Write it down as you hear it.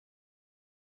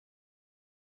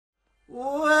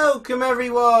Welcome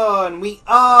everyone! We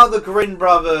are the Grin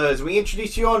brothers. We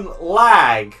introduce you on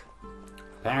lag.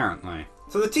 Apparently.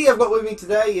 So the tea I've got with me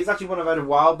today is actually one I've had a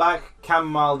while back.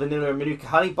 Chamomile, vanilla and Manuka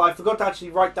honey. But I forgot to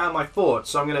actually write down my thoughts.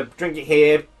 So I'm going to drink it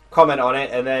here, comment on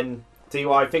it, and then see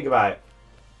what I think about it.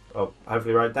 Oh,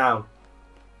 hopefully write it down.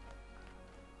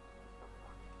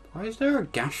 Why is there a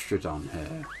gastrodon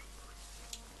here?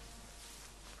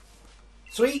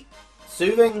 Sweet,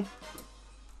 soothing,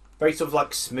 very sort of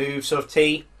like smooth sort of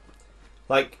tea.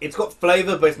 Like, it's got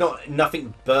flavour, but it's not,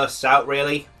 nothing bursts out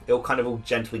really. It all kind of all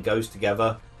gently goes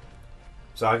together.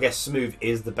 So I guess smooth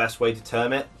is the best way to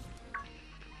term it.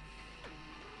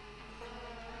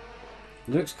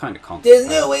 It looks kind of constipated.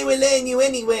 There's no way we're letting you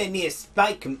anywhere near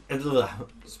Spikemuth.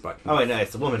 Oh wait, no,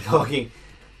 it's the woman talking.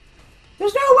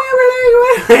 There's no way we're letting you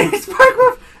anywhere near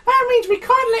Spikemuth. That means we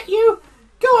can't let you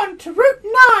go on to Route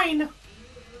 9.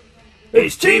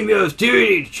 It's Teamio's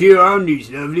duty to cheer on these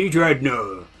lovely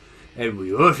dreadnoughts. And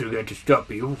we also get to stop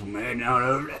people from heading out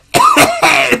over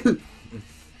there.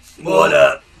 What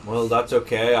up? Well, that's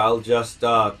okay. I'll just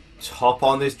hop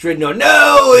on this dreadnought.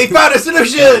 No! They found a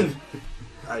solution!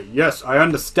 Yes, I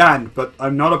understand, but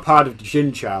I'm not a part of the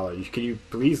Gin Challenge. Can you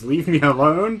please leave me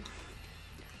alone?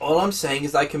 All I'm saying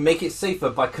is I can make it safer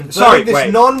by converting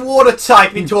this non-water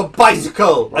type into a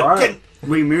bicycle. Right.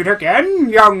 We meet again,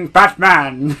 young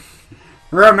Batman.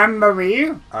 Remember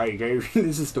me?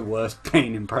 This is the worst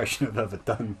Bane impression I've ever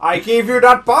done. I gave you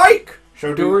that bike.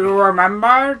 So do you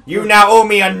remember? You now owe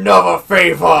me another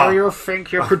favor. Do you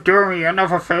think you could do me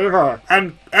another favor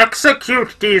and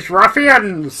execute these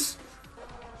ruffians?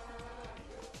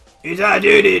 It's our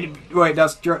duty to... Wait,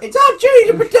 that's... It's our duty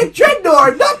to protect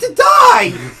Dreadnought, not to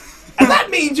die! And that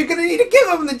means you're going to need to give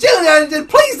them the Jillian and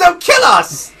please don't kill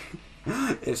us!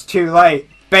 It's too late.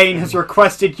 Bane has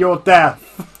requested your death.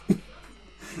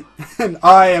 And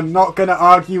I am not going to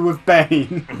argue with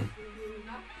Bane.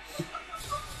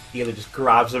 Healer just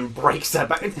grabs and breaks their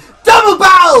back. Double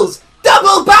battles!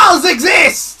 Double battles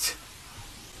exist!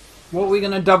 What are we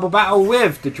going to double battle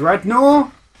with? The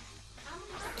Dreadnought?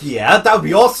 Yeah, that would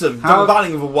be awesome. Double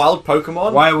battling with a wild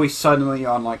Pokemon. Why are we suddenly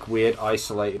on, like, weird,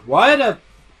 isolated... Why are there,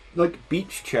 like,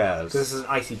 beach chairs? This is an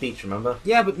icy beach, remember?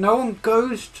 Yeah, but no one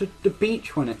goes to the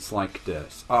beach when it's like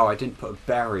this. Oh, I didn't put a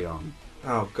berry on.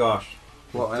 Oh, gosh.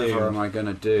 Whatever am I going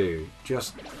to do?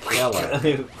 Just kill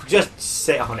it. Just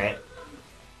sit on it.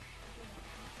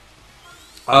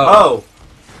 Oh!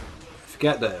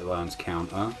 Forget that it learns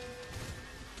counter.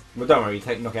 Well, don't worry, you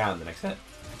take knockout in the next hit.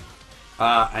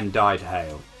 And die to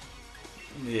hail.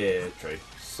 Yeah, true.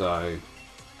 So...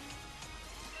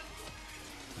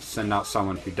 send out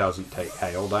someone who doesn't take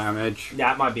hail damage.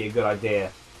 Yeah, that might be a good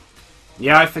idea.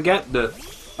 Yeah, I forget that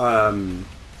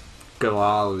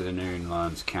Galal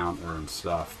learns counter and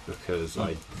stuff because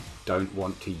I don't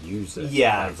want to use it.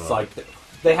 Yeah, ever. it's like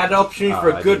they had the opportunity for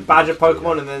a good Badger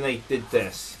Pokemon and then they did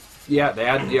this. Yeah, they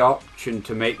had the option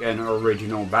to make an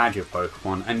original Badger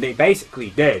Pokemon and they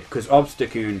basically did because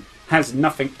Obstagoon has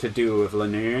nothing to do with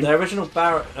Lanoon. The original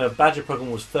Badger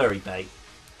Pokemon was Furry Bait.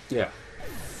 Yeah.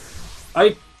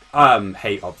 I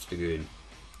hate Obstagoon.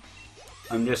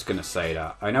 I'm just gonna say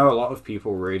that. I know a lot of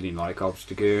people really like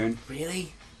Obstagoon.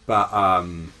 Really? But,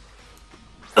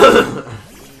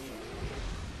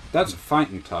 that's a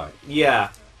fighting type. Yeah.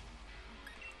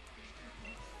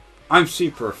 I'm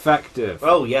super effective.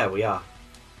 Oh, yeah, we are.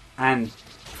 And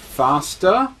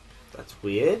faster? That's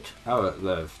weird. Oh, it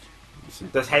lived.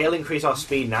 Does Hail increase our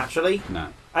speed naturally? No.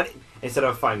 And instead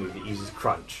of a fighting move, it uses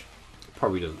Crunch. It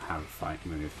probably doesn't have a fight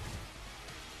move.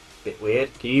 Bit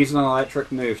weird. Can you use an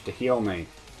electric move to heal me?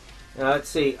 Let's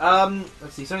see. Something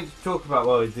to talk about.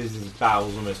 Well, this is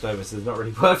battle's almost over, so there's not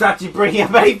really worth actually bringing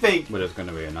up anything. Well, there's going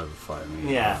to be another fight move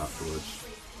afterwards.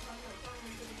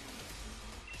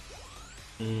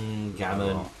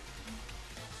 Gammon.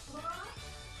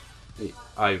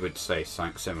 I would say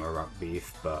something similar about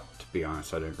beef, but to be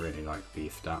honest, I don't really like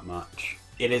beef that much.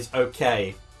 It is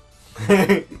okay.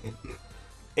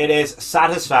 It is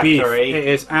satisfactory. Beef. It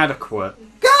is adequate.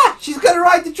 God, she's going to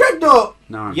ride the Dreadnought!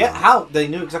 No, I'm yeah, not. how? They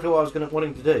knew exactly what I was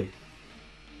wanting to do.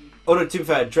 Oh, no, to be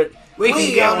fair, We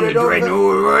can get on the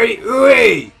Dreadnought, right?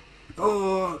 Wait!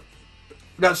 Oh,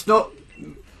 that's not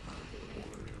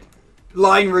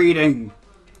line reading.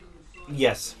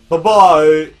 Yes.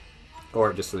 Bye-bye!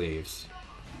 Or it just leaves.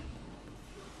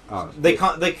 Oh, They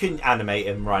couldn't animate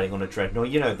him riding on a Dreadnought,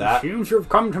 you know that. Seems you've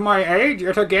come to my aid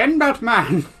yet again,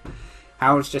 Batman.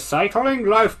 How's the cycling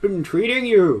life been treating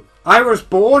you? I was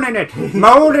born in it,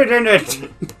 molded in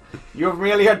it. You've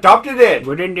really adopted it!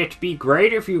 Wouldn't it be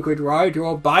great if you could ride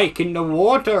your bike in the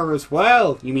water as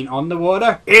well? You mean on the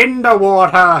water? In the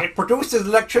water! It produces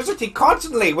electricity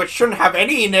constantly, which shouldn't have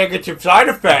any negative side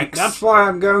effects. That's why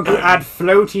I'm going to add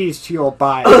floaties to your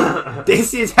bike.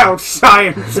 This is how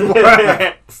science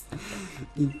works.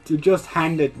 You just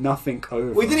handed nothing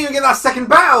over. We didn't even get that second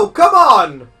battle! Come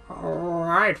on!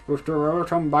 Alright, with the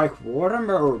Rotom Bike Water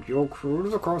Mode, you'll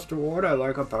cruise across the water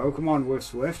like a Pokemon with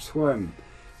Swift Swim.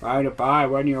 By the by,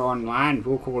 when you're on land,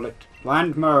 we'll call it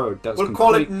Land Mode. We'll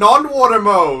call it non-water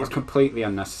mode! That's completely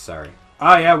unnecessary.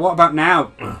 Oh yeah, what about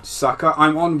now, sucker?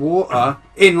 I'm on water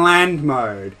in Land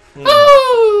Mode.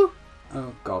 Oh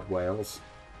god, whales.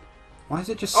 Why is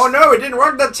it just... Oh no, it didn't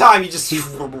work that time! You just...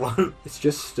 It's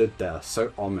just stood there,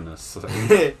 so ominous.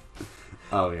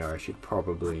 Oh yeah, I should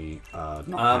probably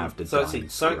not have the... So let's see,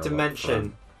 something to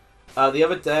mention. The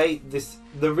other day,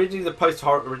 originally the post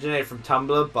originated from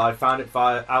Tumblr, but I found it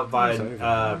via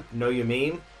Know Your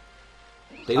Meme.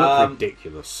 They look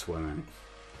ridiculous swimming.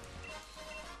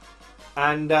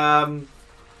 And oh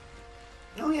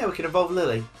yeah, we can evolve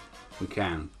Lily. We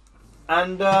can.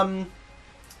 And but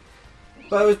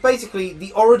it was basically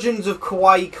the origins of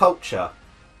Kawaii culture.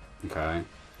 Okay.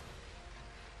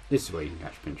 This is where you can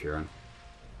catch Pinchuron.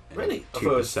 Really?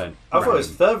 2%. I thought it was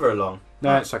further along.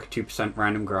 No, it's like a 2%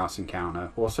 random grass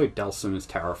encounter. Also, Delsum is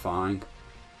terrifying.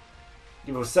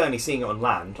 You were certainly seeing it on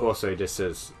land. Also, this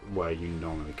is where you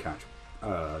normally catch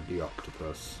the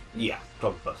octopus. Yeah,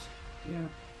 Clobbopus. Yeah.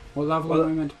 What level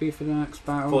am I meant to be for the next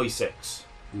battle? 46.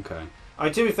 Okay. I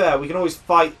mean, to be fair, we can always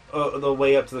fight the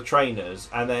way up to the trainers,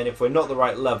 and then if we're not the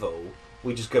right level,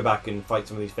 we just go back and fight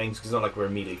some of these things, because it's not like we're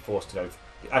immediately forced to go...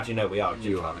 Actually, no, we are.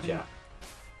 You are. Yeah.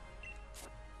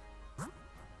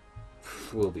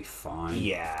 We'll be fine.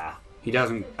 Yeah. He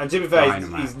doesn't... And to be fair,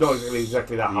 he's not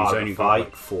exactly that hard to fight. He's only got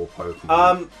like 4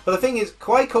 Pokemon. But the thing is,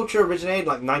 Kawaii culture originated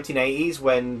like 1980s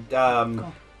when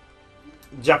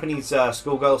Japanese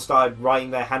schoolgirls started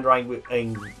writing their handwriting with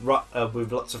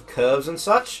lots of curves and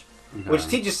such, which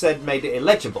teachers said made it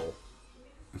illegible.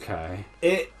 Okay.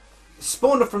 It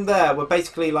spawned from there, where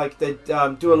basically like they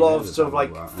do a lot of sort of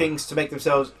like things to make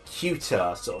themselves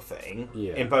cuter, sort of thing,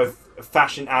 in both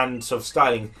fashion and sort of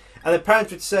styling. And the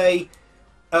parents would say,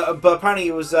 but apparently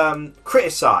it was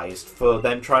criticised for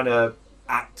them trying to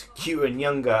act cuter and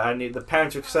younger, and the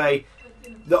parents would say,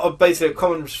 basically a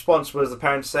common response was the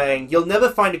parents saying, "You'll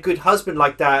never find a good husband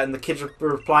like that," and the kids were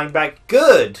replying back,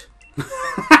 "Good."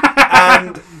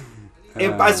 And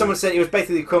as someone said, it was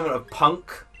basically the equivalent of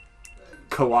punk.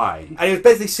 Kawaii. And it was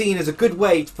basically seen as a good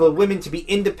way for women to be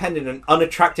independent and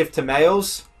unattractive to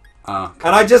males. Okay.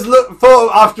 And I just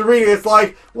thought after reading it, it's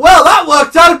like, well, that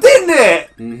worked out, didn't it?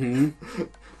 Mm-hmm.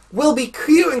 We'll be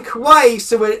cute and kawaii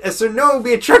so no one will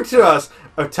be attracted to us.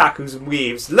 Otakus and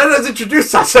weaves, let us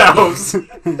introduce ourselves.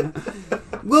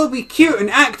 We'll be cute and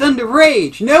act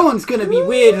underage. No one's going to be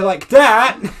weird like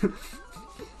that.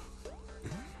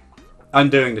 I'm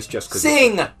doing this just because...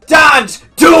 Sing! Dance!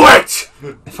 Do it!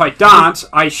 If I dance,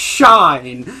 I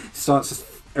shine! Starts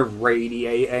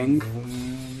irradiating.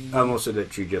 I'm also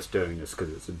literally just doing this because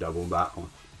it's a double battle.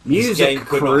 Music this game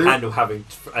could not handle having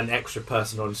an extra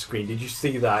person on screen. Did you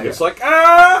see that? Yeah. It's like,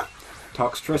 ah!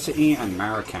 Toxtricity and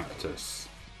Maracactus.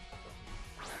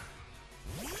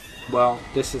 Well,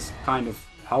 this is kind of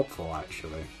helpful,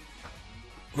 actually.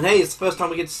 And hey, it's the first time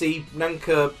we get to see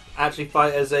Manuka actually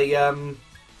fight as a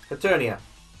Eternia.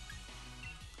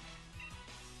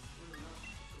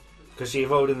 Because she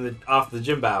evolved after the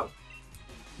gym battle.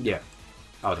 Yeah.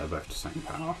 Oh, they're both the same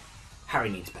power. Harry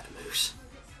needs better moves.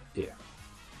 Yeah.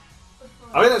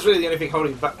 I think that's really the only thing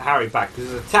holding Harry back, because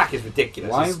his attack is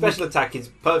ridiculous. His special attack is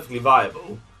perfectly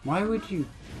viable. Why would you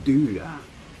do that?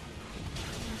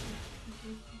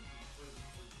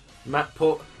 My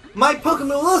Pokemon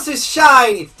will also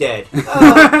shine! It's dead.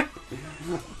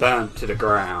 Burnt to the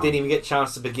ground. Didn't even get a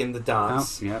chance to begin the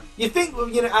dance. Oh, yeah. You think,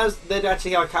 as they'd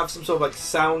actually have some sort of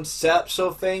sound setup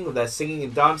sort of thing, where they're singing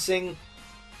and dancing?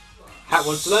 Hat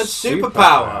wants to learn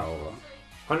Superpower.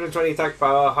 120 attack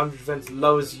power, 100 defense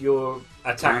lowers your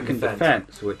attack and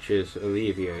defense, which is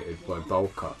alleviated by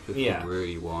bulk up if you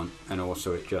really want, and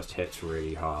also it just hits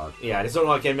really hard. Yeah, it's not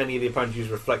like many of the opponents use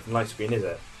reflecting light screen, is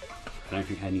it? I don't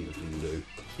think any of them do.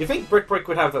 You think Brick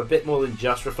would have a bit more than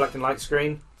just reflecting light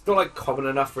screen? It's not like common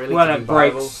enough, really. Well, to it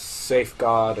breaks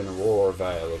Safeguard and Aurora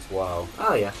Veil as well.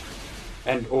 Oh yeah.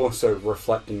 And also,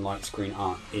 reflecting light screen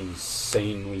aren't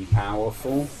insanely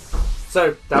powerful.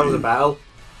 So that was a battle.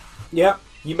 Yep.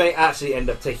 You may actually end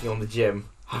up taking on the gym.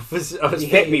 You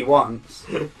hit me once.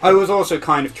 I was also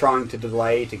kind of trying to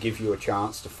delay to give you a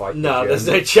chance to fight. No, there's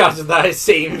no chance of that. It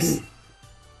seems.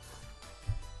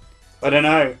 I don't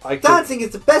know. Dancing is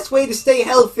the best way to stay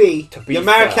healthy. Your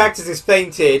Maracactus is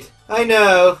fainted. I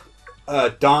know.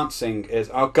 Dancing is...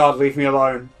 Oh god, leave me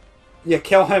alone. Yeah,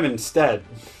 kill him instead.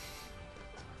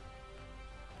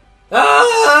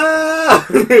 Ah!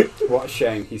 What a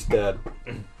shame, he's dead.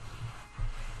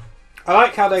 I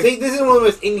like how they... See, this is one of the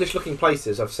most English-looking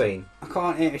places I've seen. I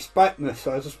can't hear Spikemuth,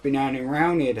 so I've just been hanging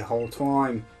around here the whole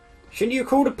time. Shouldn't you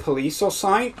call the police or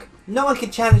something? No one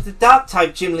can challenge the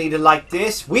Dark-type gym leader like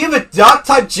this. We have a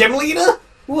Dark-type gym leader?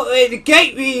 What, the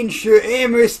gate being shut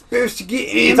in, we're supposed to get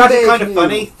in. It's actually kind of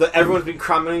funny that everyone's been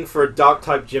clamoring for a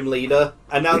Dark-type gym leader,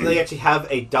 and now they actually have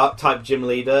a Dark-type gym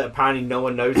leader. Apparently no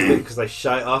one knows it because they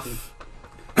shut it off.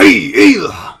 Hey,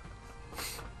 Ayla!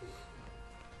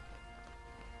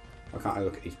 Why can't I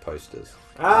look at these posters?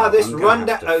 This I'm gonna rundown.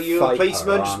 have to Oh, you're a fight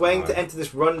policeman her, just aren't waiting I? to enter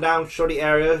this rundown, shoddy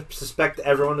area. Suspect that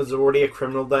everyone is already a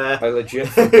criminal there. I legit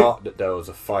forgot that there was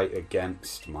a fight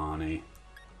against Marnie.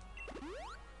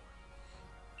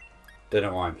 Don't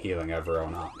know why I'm healing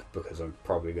everyone up, because I'm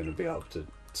probably going to be able to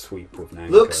sweep with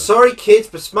Manuka. Look, sorry kids,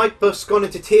 but Spikemuth's gone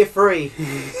into tier 3.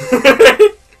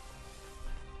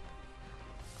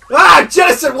 Ah,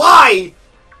 Jellison, why?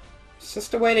 It's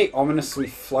just the way they ominously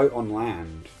float on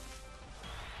land.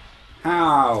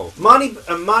 How?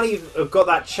 Marnie have got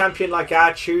that champion-like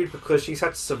attitude because she's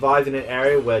had to survive in an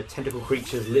area where tentacle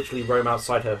creatures literally roam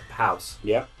outside her house.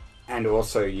 Yep. And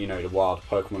also, you know, the wild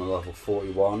Pokemon are level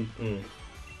 41. Mm.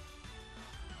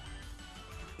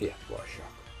 Yeah, what a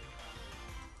shock.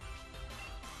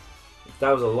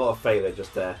 That was a lot of failure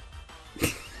just there.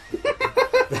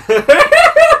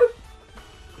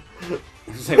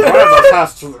 So one of us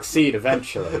has to succeed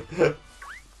eventually.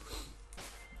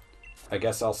 I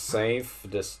guess I'll save for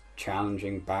this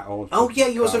challenging battle. Oh yeah,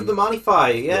 you also have the Marnie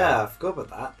fight. Yeah, I forgot about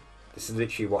that. This is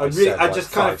literally what I said. I like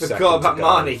just kind of 5 forgot about seconds ago.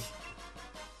 Marnie.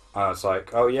 I was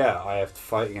like, oh yeah, I have to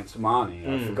fight against Marnie.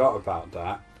 I forgot about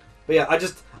that. But yeah, I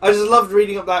just loved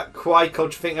reading up that Kawaii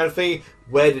culture thing and thinking,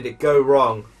 where did it go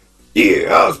wrong?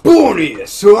 Yeah, I was born here,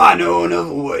 so I know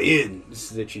another way in.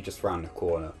 This is literally just round the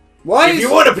corner. If you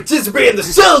want to participate in the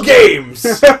Cell Games!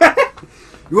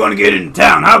 You want to get into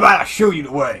town? How about I show you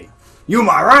the way? You're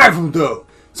my rival, though,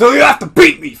 so you have to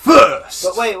beat me first.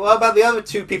 But wait, what about the other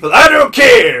 2 people? I don't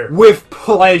care! With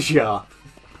pleasure.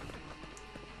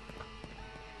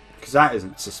 Because that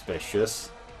isn't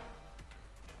suspicious.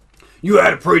 You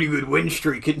had a pretty good win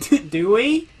streak. Do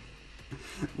we?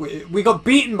 We got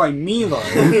beaten by Milo.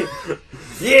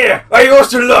 Yeah, I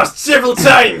also lost several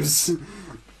times!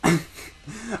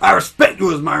 I respect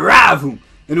you as my rival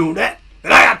and all that,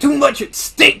 but I got too much at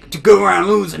stake to go around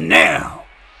losing now.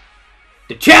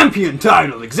 The champion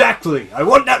title, exactly. I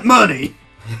want that money.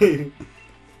 I'm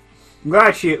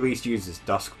glad she at least uses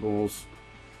Dusk Balls.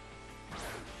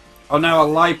 Oh no, a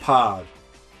Lipard.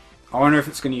 I wonder if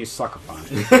it's going to use Sucker Punch.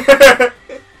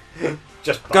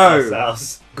 Just by Go.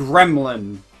 ourselves.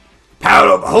 Gremlin.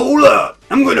 Power up, hold up.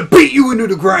 I'm going to beat you into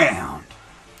the ground.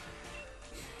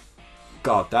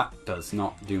 God, that does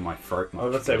not do my throat much. I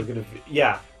was going to say, we're going to...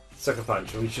 Yeah, Sucker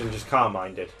Punch. We should have just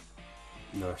calm-minded.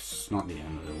 No, it's not the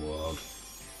end of the world.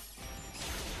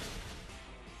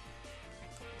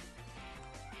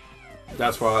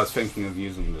 That's why I was thinking of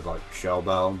using the, like, Shell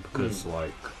Bell, because,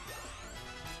 like...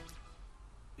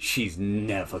 She's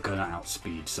never gonna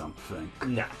outspeed something.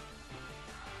 Nah.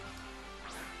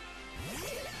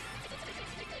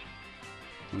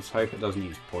 Let's hope it doesn't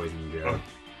use Poison Gel.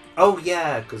 Oh,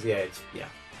 yeah, because, it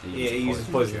It uses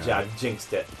Poison Jab.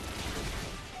 Jinxed it.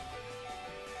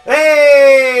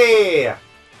 Hey!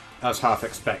 I was half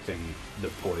expecting the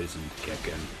poison to kick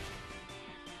in.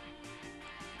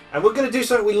 And we're going to do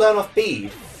something we learn off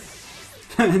Bede.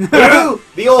 Who?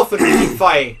 The orphan we keep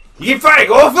fighting. You keep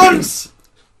fighting orphans?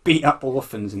 Beat up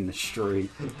orphans in the street.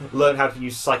 Learn how to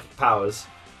use psychic powers.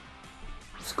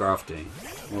 Scrafty.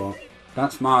 Well,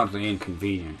 that's mildly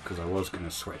inconvenient because I was going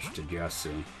to switch to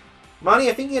Jesse. Marnie,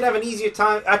 I think you'd have an easier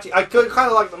time. Actually, I kind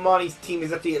of like that Marnie's team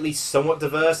is actually at least somewhat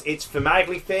diverse. It's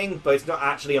thematically thing, but it's not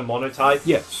actually a monotype.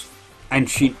 Yes. And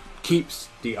she keeps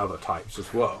the other types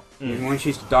as well. Even when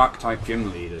she's the dark type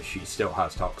gym leader, she still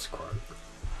has Toxicroak.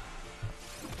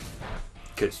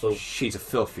 Because she's a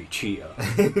filthy cheater.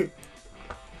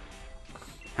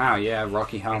 How, yeah,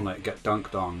 Rocky Helmet get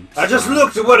dunked on. I just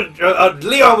looked at what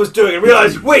Leon was doing and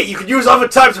realized, wait, you can use other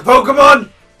types of Pokemon?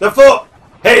 Therefore,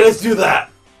 hey, let's do that.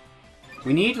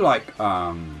 We need, like,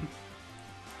 it'd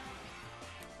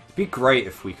be great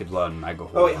if we could learn Mega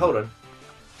Horn. Oh, wait, hold on.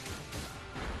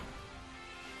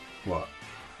 What?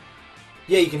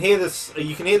 Yeah, you can hear this.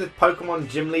 You can hear the Pokemon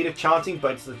gym leader chanting,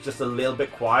 but it's just a little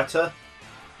bit quieter.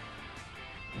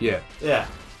 Yeah. Yeah,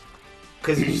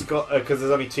 because you just got because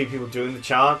there's only 2 people doing the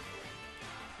chant.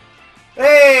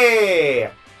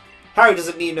 Hey! Harry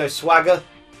doesn't need no swagger.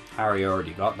 Harry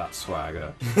already got that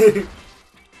swagger.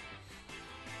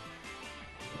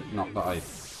 Not that I...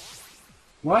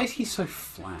 Why is he so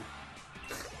flat?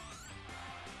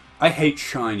 I hate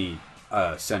shiny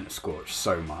Center Scorch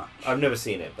so much. I've never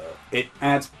seen it, but... It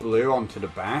adds blue onto the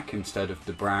back instead of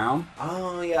the brown.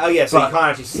 Oh, yeah, so you can't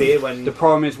actually see it when... The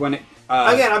problem is when it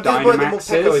Again, I'm disappointed that Morpeko is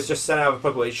Dynamaxes. just sent out of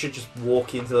a Pokemon. It should just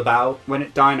walk into the battle. When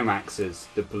it Dynamaxes,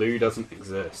 the blue doesn't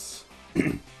exist.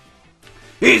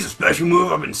 Here's a special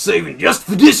move I've been saving just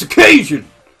for this occasion.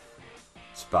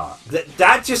 Spark.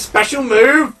 That's your special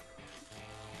move?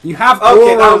 You have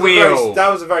Okay, Aura Wheel! that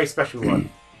was a very special one.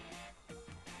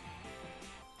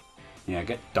 Yeah,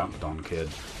 get dunked on, kid.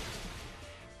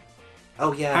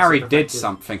 Oh, yeah. Harry super did effective.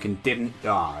 something and didn't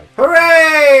die.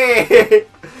 Hooray!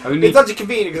 Only... It's actually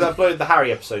convenient because I uploaded the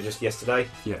Harry episode just yesterday.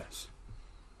 Yes.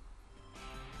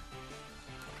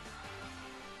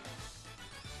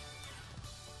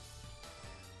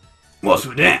 What's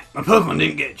with that? My Pokemon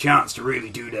didn't get a chance to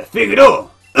really do their thing at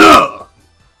all. Ugh!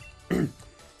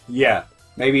 Yeah.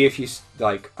 Maybe if you,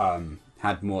 like,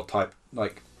 had more type...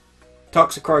 Like,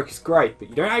 Toxicroak is great, but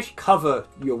you don't actually cover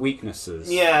your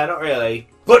weaknesses. Yeah, not really.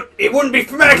 But it wouldn't be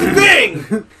for my thing!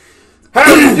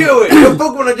 How do you do it? Your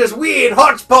Pokemon are just weird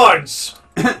hotspots!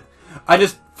 I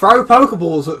just throw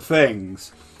Pokeballs at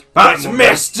things. That's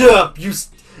messed up, you...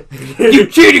 You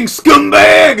cheating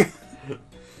scumbag!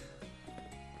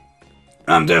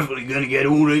 I'm definitely gonna get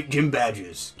all 8 gym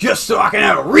badges, just so I can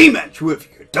have a rematch with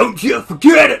you. Don't you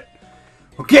forget it!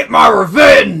 I'll get my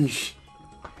revenge!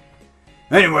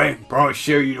 Anyway, probably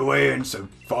show you the way in, so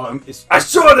follow me. I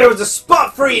saw there was a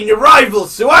spot free in your rival,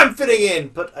 so I'm fitting in,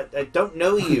 but I don't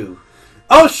know you.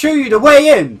 I'll show you the way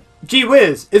in! Gee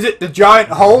whiz, is it the giant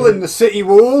hole in the city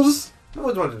walls? I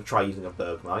always wanted to try using a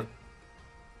Bergmite.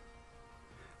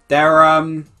 They're, I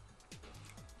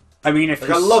mean, if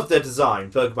Like, I love their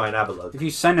design, Bergmite and Avalugg. if you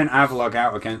send an Avalugg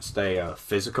out against a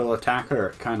physical attacker,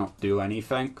 it cannot do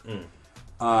anything.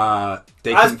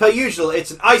 As per usual,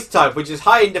 it's an ice type, which is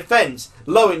high in defense,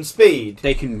 low in speed.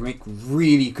 They can make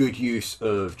really good use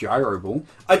of Gyro Ball.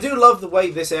 I do love the way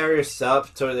this area is set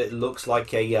up so that it looks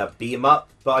like a beam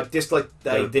up, but I dislike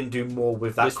they didn't do more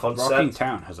with that This concept. rocking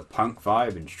town has a punk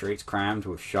vibe and streets crammed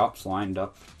with shops lined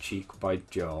up cheek by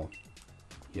jowl.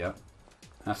 Yep,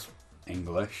 that's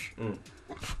English.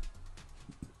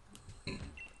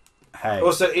 Hey.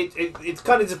 Also, it's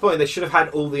kind of disappointing. They should have had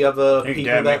all the other You people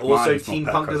dare there make also mine Team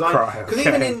from Punk Pekka design. Cry, Because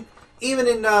okay. even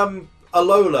in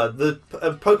Alola, the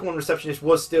Pokemon receptionist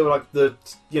was still like the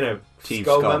Team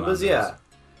Skull Skull members. members. Yeah.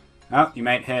 Oh, you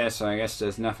made here, so I guess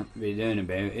there's nothing to be doing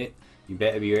about it. You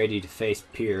better be ready to face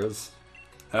peers.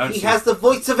 He has the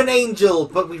voice of an angel,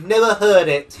 but we've never heard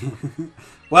it.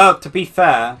 Well, to be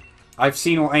fair, I've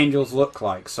seen what angels look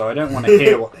like, so I don't want to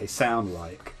hear what they sound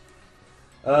like.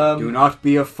 Do not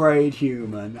be afraid,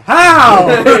 human.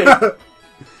 How?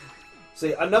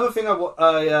 See, another thing I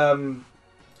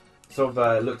sort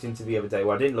of looked into the other day.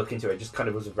 Well, I didn't look into it. It just kind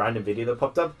of was a random video that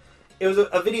popped up. It was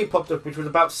a video popped up which was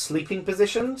about sleeping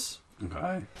positions.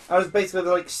 Okay. I was basically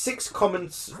like six common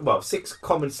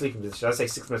sleeping positions. I say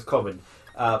 6 most common.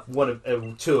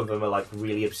 Two of them are like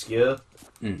really obscure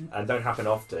and don't happen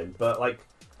often. But like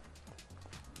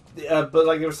they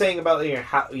were saying about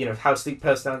how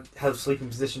sleeping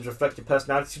positions reflect your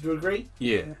personality to a degree.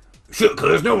 Yeah. Shit,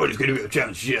 cuz nobody's gonna be a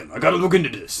chance Jim. I gotta look into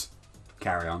this.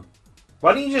 Carry on.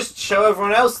 Why don't you just show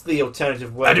everyone else the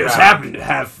alternative way? I just around? happen to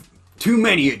have too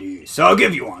many of these, so I'll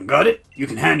give you one, got it? You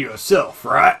can handle yourself,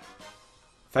 right?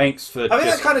 Thanks for. I mean,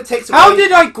 just... that kind of takes away. How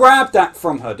did I grab that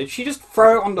from her? Did she just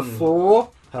throw it on the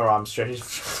floor? Her arm stretches.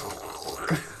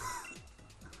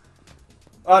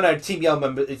 Oh no, Team Yell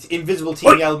members. It's invisible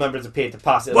Team Yell members appeared to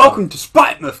pass it. Welcome to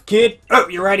Spikemuth, kid.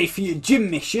 Hope you're ready for your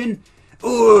gym mission.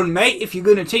 Oh, mate, if you're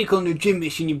gonna take on the gym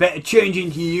mission, you better change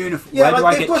into your uniform. Yeah, Where do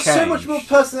like I they've get got so changed? much more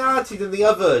personality than the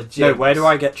other gyms. No, where do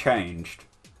I get changed?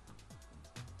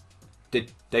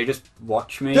 Did they just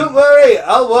watch me? Don't worry,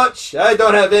 I'll watch. I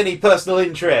don't have any personal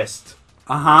interest.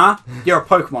 Uh-huh. You're a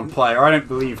Pokemon player. I don't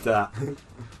believe that.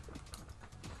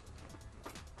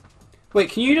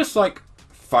 Wait, can you just, like,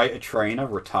 fight a trainer,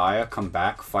 retire, come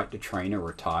back, fight the trainer,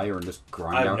 retire, and just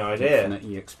grind I have out no idea. infinite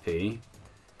EXP?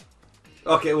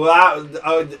 Okay, well,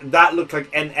 that looked like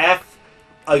an F,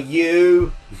 a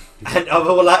U, and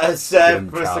other letters.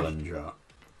 Gym Challenger.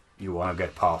 You want to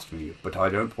get past me, but I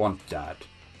don't want that.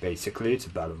 Basically, it's a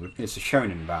battle. It's a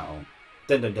shonen battle.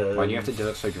 Dun, dun, dun. Why do you have to do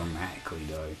it so dramatically,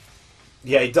 though?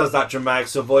 Yeah, he does that dramatic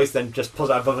sort of voice, then just pulls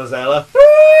out Vuvuzela.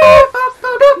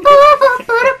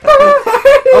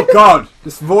 Oh god,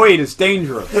 this void is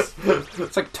dangerous.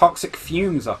 It's like toxic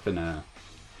fumes up in there.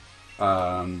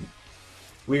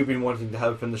 We've been wanting to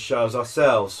open the shelves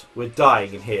ourselves. We're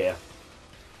dying in here.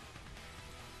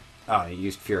 Oh, he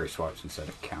used Fury Swipes instead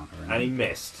of counter. And he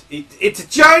missed. It's a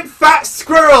giant fat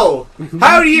squirrel!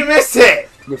 How do you miss it?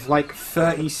 With like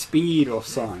 30 speed or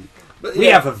something. But, We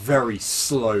yeah. have a very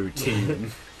slow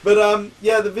team. But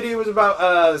yeah, the video was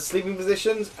about sleeping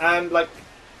positions, and like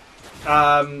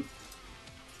the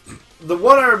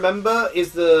one I remember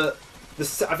is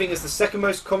I think it's the second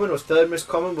most common or third most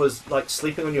common was like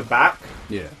sleeping on your back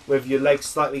Yeah. with your legs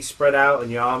slightly spread out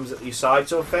and your arms at your side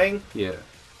sort of thing. Yeah.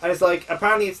 And it's like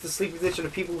apparently it's the sleeping position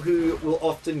of people who will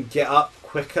often get up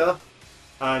quicker,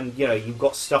 and you know you've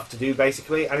got stuff to do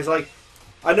basically. And it's like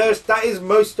I noticed that is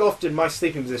most often my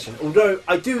sleeping position. Although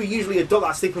I do usually adopt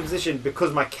that sleeping position because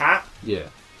of my cat. Yeah.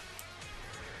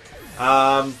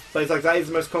 But it's like that is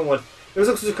the most common one. It was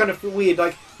also kind of weird.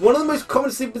 Like one of the most common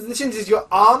sleeping positions is your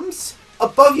arms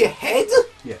above your head.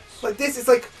 Yes. Like this, it's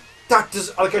like that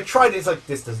does. Like I tried it. It's like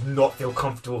this does not feel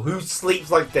comfortable. Who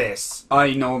sleeps like this?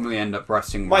 I normally end up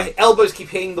resting My elbows keep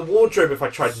hitting the wardrobe if I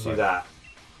try to do that.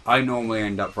 I normally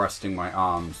end up resting my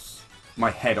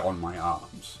head on my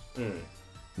arms.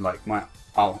 Like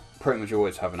I'll pretty much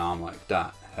always have an arm like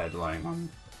that, head laying on.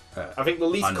 I think the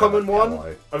least under common the one.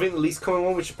 pillow. I think the least common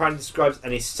one, which apparently describes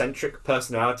an eccentric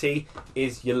personality,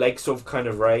 is your legs sort of kind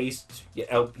of raised,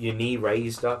 your knee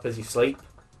raised up as you sleep.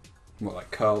 What,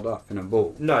 like curled up in a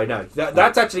ball? No,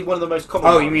 that's actually one of the most common.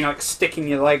 Oh, ones. you mean like sticking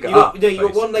your leg you up? got, no, you got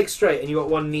basically. one leg straight and you got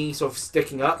one knee sort of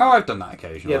sticking up. Oh, I've done that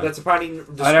occasionally. Yeah, that's apparently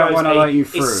describes I don't want to let you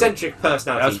through. eccentric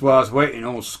personality. That's why I was waiting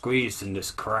all squeezed in this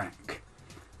crack.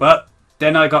 But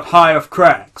then I got high off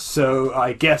cracks, so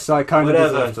I guess I kind of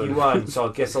Whatever, deserved you it. won, so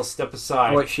I guess I'll step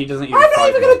aside. Wait, she doesn't even I'm not fight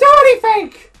even me. going to do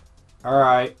anything!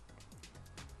 Alright.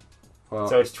 Well,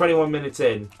 So it's 21 minutes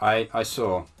in. I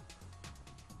saw.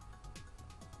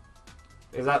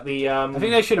 Is that the... I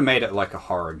think they should have made it like a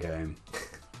horror game.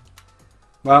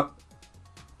 Well,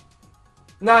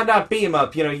 No, beat 'em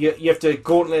up. You know, you have to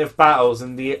gauntlet of battles,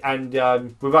 and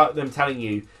without them telling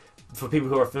you, for people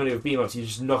who are familiar with beat 'em ups, you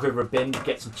just knock over a bin,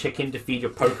 get some chicken to feed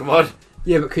your Pokemon.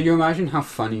 yeah, but could you imagine how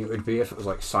funny it would be if it was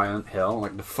like Silent Hill,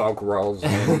 like the fog rolls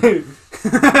in?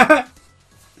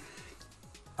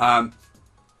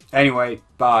 Anyway,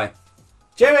 bye.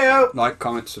 Cheerio! Like,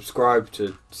 comment, subscribe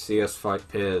to see us fight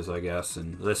Piers, I guess,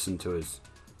 and listen to his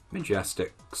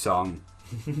majestic song.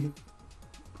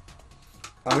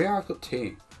 Oh yeah, I've got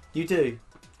tea. You do.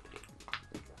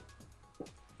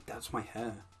 That's my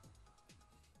hair.